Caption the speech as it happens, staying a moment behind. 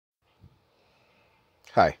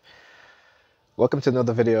Hi, welcome to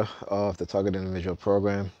another video of the Target Individual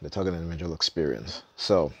program, the Target Individual Experience.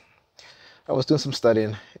 So, I was doing some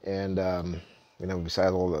studying and,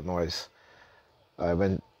 besides all the noise, I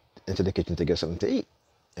went into the kitchen to get something to eat.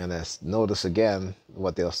 And I noticed again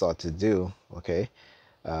what they'll start to do, okay?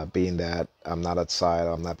 Being that I'm not outside,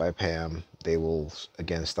 I'm not by Pam, they will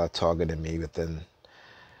again start targeting me within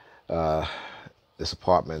this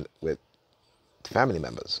apartment with family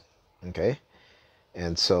members, okay?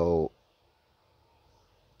 And so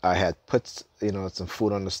I had put, some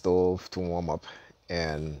food on the stove to warm up,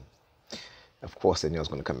 and of course they knew I was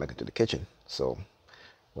going to come back into the kitchen. So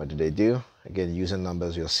what did they do? Again, using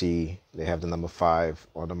numbers, you'll see they have the number 5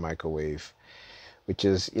 on the microwave, which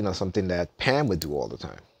is, something that Pam would do all the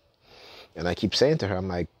time. And I keep saying to her, I'm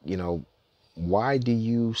like, why do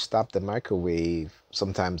you stop the microwave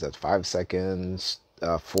sometimes at 5 seconds,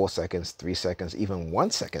 4 seconds, 3 seconds, even 1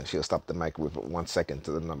 second? She'll stop the microwave at 1 second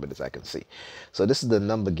to the number that I can see. So this is the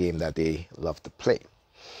number game that they love to play.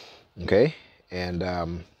 Okay. And,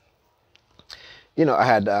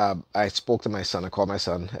 I spoke to my son. I called my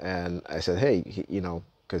son and I said, hey,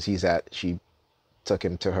 because she took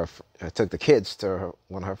him to took the kids to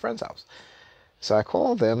one of her friend's house. So I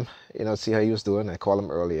called him, to see how he was doing. I called him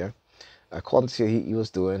earlier. I called him to see how he was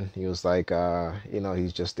doing. He was like,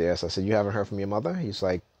 he's just there. So I said, you haven't heard from your mother? He's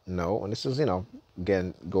like, no. And this is,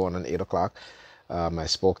 again, going on 8 o'clock. I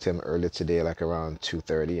spoke to him earlier today, like around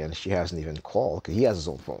 2:30, and she hasn't even called because he has his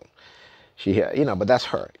own phone. But that's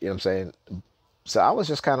her, you know what I'm saying? So I was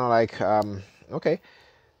just kind of like, okay.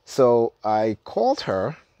 So I called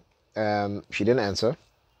her and she didn't answer,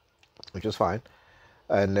 which was fine.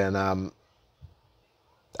 And then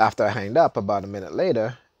after I hanged up, about a minute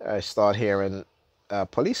later, I start hearing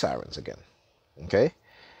police sirens again. Okay.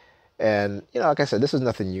 And, like I said, this is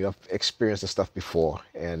nothing new. I've experienced this stuff before.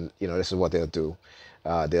 And, this is what they'll do.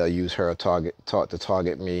 They'll use her to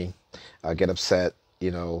target me, get upset,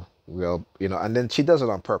 and then she does it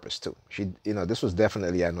on purpose too. This was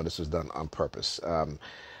definitely, I know this was done on purpose,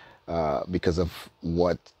 because of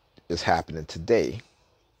what is happening today,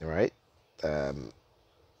 right? And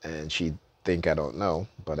she think I don't know,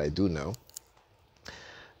 but I do know.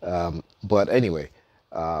 But anyway,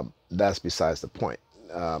 that's besides the point.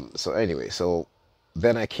 So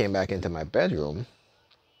then I came back into my bedroom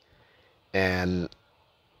and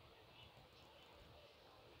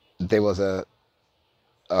there was a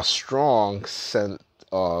strong scent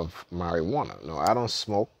of marijuana. No, I don't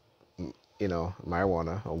smoke,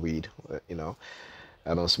 marijuana or weed, I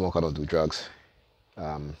don't smoke, I don't do drugs.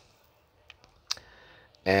 And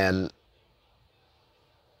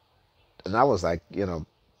I was like,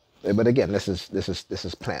 but again, this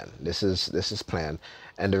is planned. This is planned.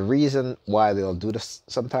 And the reason why they'll do this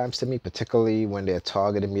sometimes to me, particularly when they're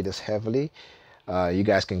targeting me this heavily, you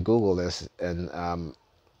guys can Google this, and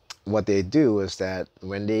what they do is that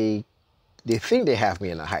when they think they have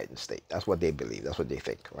me in a heightened state. That's what they believe. That's what they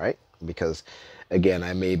think, right? Because again,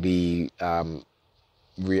 I may be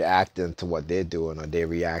reacting to what they're doing, or they're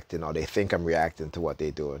reacting, or they think I'm reacting to what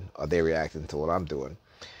they're doing, or they're reacting to what I'm doing.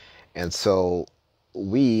 And so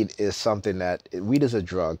weed is a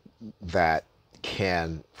drug that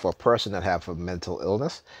can, for a person that have a mental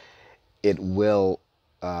illness, it will,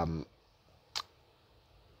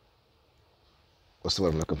 what's the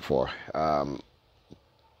word I'm looking for?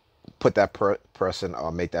 Put that person,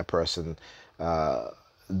 or make that person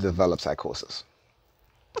develop psychosis.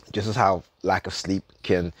 Just as how lack of sleep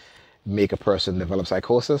can make a person develop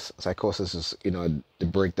psychosis. Psychosis is, the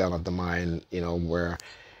breakdown of the mind, where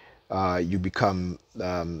you become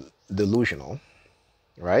delusional,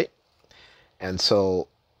 right? And so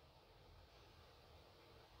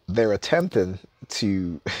they're attempting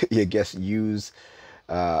to, I guess, use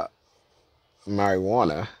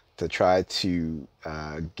marijuana to try to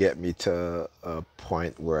get me to a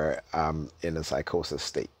point where I'm in a psychosis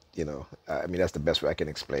state. I mean, that's the best way I can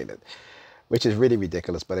explain it, which is really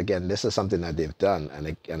ridiculous. But again, this is something that they've done.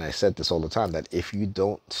 And I said this all the time, that if you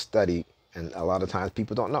don't study, and a lot of times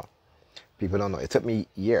people don't know. People don't know. It took me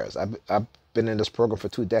years. I've been in this program for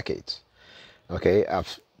 2 decades. Okay.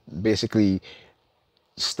 I've basically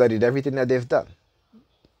studied everything that they've done.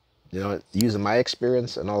 Using my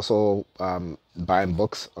experience, and also buying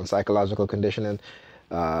books on psychological conditioning,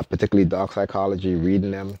 particularly dark psychology,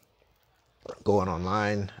 reading them, going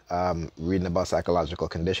online, reading about psychological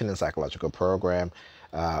conditioning, psychological program,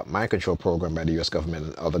 mind control program by the U.S. government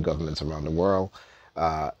and other governments around the world,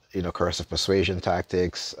 coercive persuasion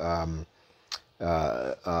tactics,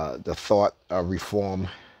 the thought reform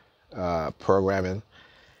programming,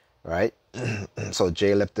 right? So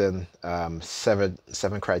Jay Lipton,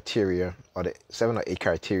 seven criteria, or the 7 or 8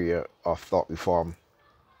 criteria of thought reform,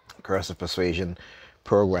 coercive persuasion,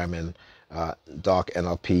 programming, dark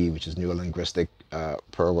NLP, which is neuro linguistic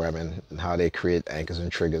programming, and how they create anchors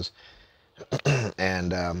and triggers,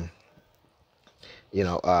 and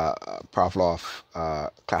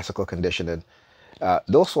Pavlov, classical conditioning,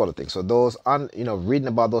 those sort of things. So those, reading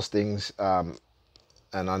about those things, and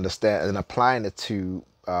understand and applying it to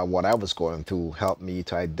what I was going through helped me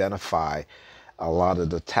to identify a lot of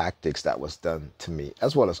the tactics that was done to me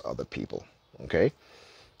as well as other people. Okay,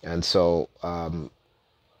 and so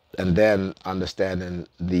and then understanding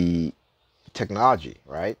the technology,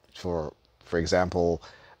 right? For example,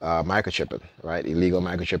 microchipping, right? Illegal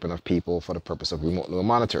microchipping of people for the purpose of remote neural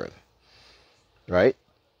monitoring, right?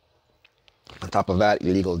 On top of that,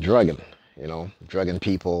 illegal drugging, drugging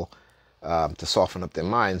people to soften up their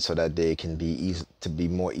minds so that they can be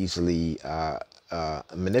more easily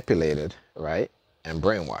manipulated, right, and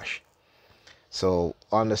brainwashed. So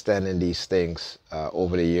understanding these things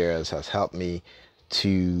over the years has helped me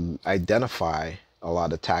to identify a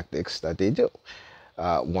lot of tactics that they do.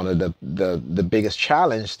 One of the biggest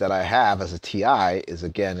challenge that I have as a TI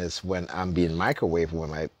is when I'm being microwaved, when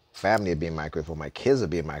my family are being microwaved, when my kids are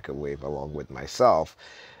being microwaved along with myself,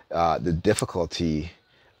 the difficulty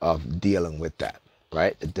of dealing with that,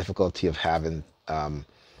 right? The difficulty of having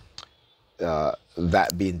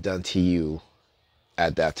that being done to you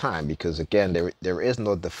at that time, because again, there is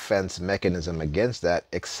no defense mechanism against that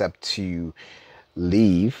except to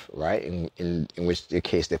leave, right? In which the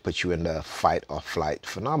case they put you in the fight or flight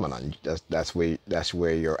phenomenon. That's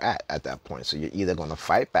where you're at that point. So you're either going to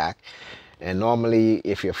fight back, and normally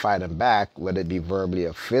if you're fighting back, whether it be verbally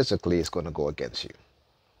or physically, it's going to go against you.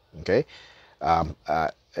 Okay,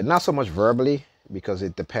 not so much verbally, because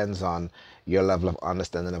it depends on your level of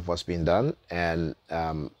understanding of what's being done, and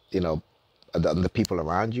the people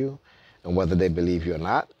around you, and whether they believe you or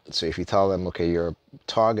not. So if you tell them, okay, you're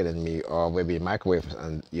targeting me, or we're being microwave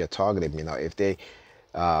and you're targeting me, now if they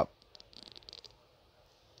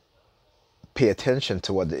pay attention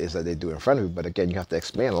to what it is that they do in front of you, but again, you have to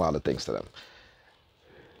explain a lot of things to them,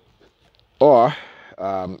 or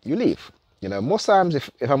you leave. Most times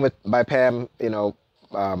if I'm with my Pam,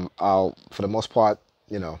 I'll, for the most part,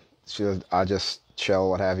 I'll just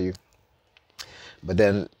chill, what have you. But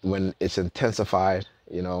then when it's intensified,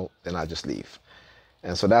 then I just leave.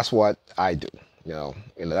 And so that's what I do.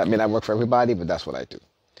 That may not work for everybody, but that's what I do.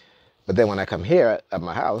 But then when I come here at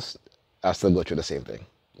my house, I still go through the same thing.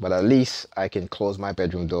 But at least I can close my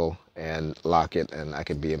bedroom door and lock it, and I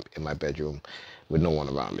can be in my bedroom with no one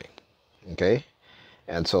around me. Okay?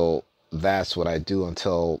 And so that's what I do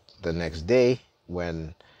until the next day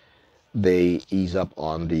when they ease up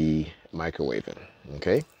on the microwaving.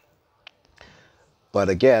 Okay? But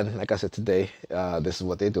again, like I said today, this is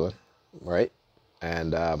what they're doing, right?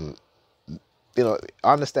 And I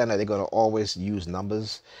understand that they're going to always use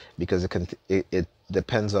numbers, because it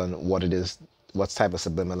depends on what it is, what type of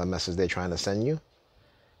subliminal message they're trying to send you.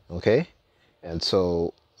 Okay, and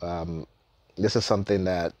so this is something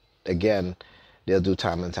that, again, they'll do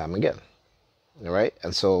time and time again. All right,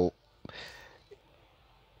 and so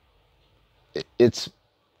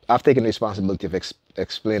I've taken the responsibility of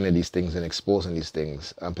explaining these things and exposing these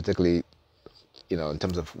things, particularly, in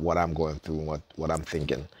terms of what I'm going through and what I'm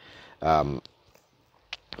thinking,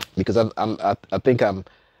 because I think I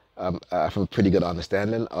have a pretty good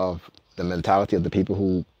understanding of the mentality of the people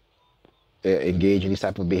who engage in these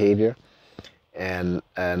type of behavior, and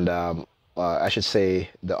I should say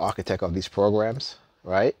the architect of these programs,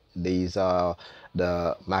 right? These are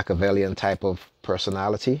the Machiavellian type of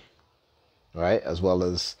personality, right, as well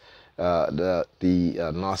as the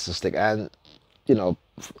narcissistic, and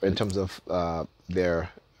in terms of their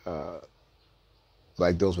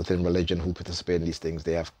like those within religion who participate in these things,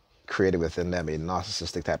 they have created within them a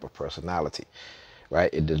narcissistic type of personality,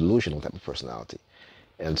 right, a delusional type of personality.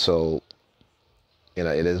 And so it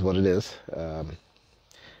is what it is.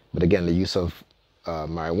 But again, the use of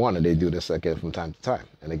marijuana, they do this again from time to time,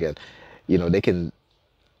 and again, they can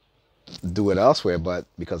do it elsewhere, but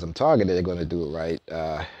because I'm targeted, they're going to do it right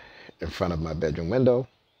in front of my bedroom window.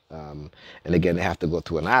 And again, they have to go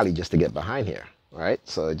through an alley just to get behind here, right?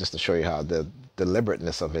 So just to show you how the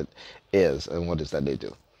deliberateness of it is and what it is that they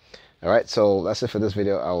do. All right, so that's it for this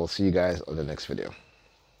video. I will see you guys on the next video.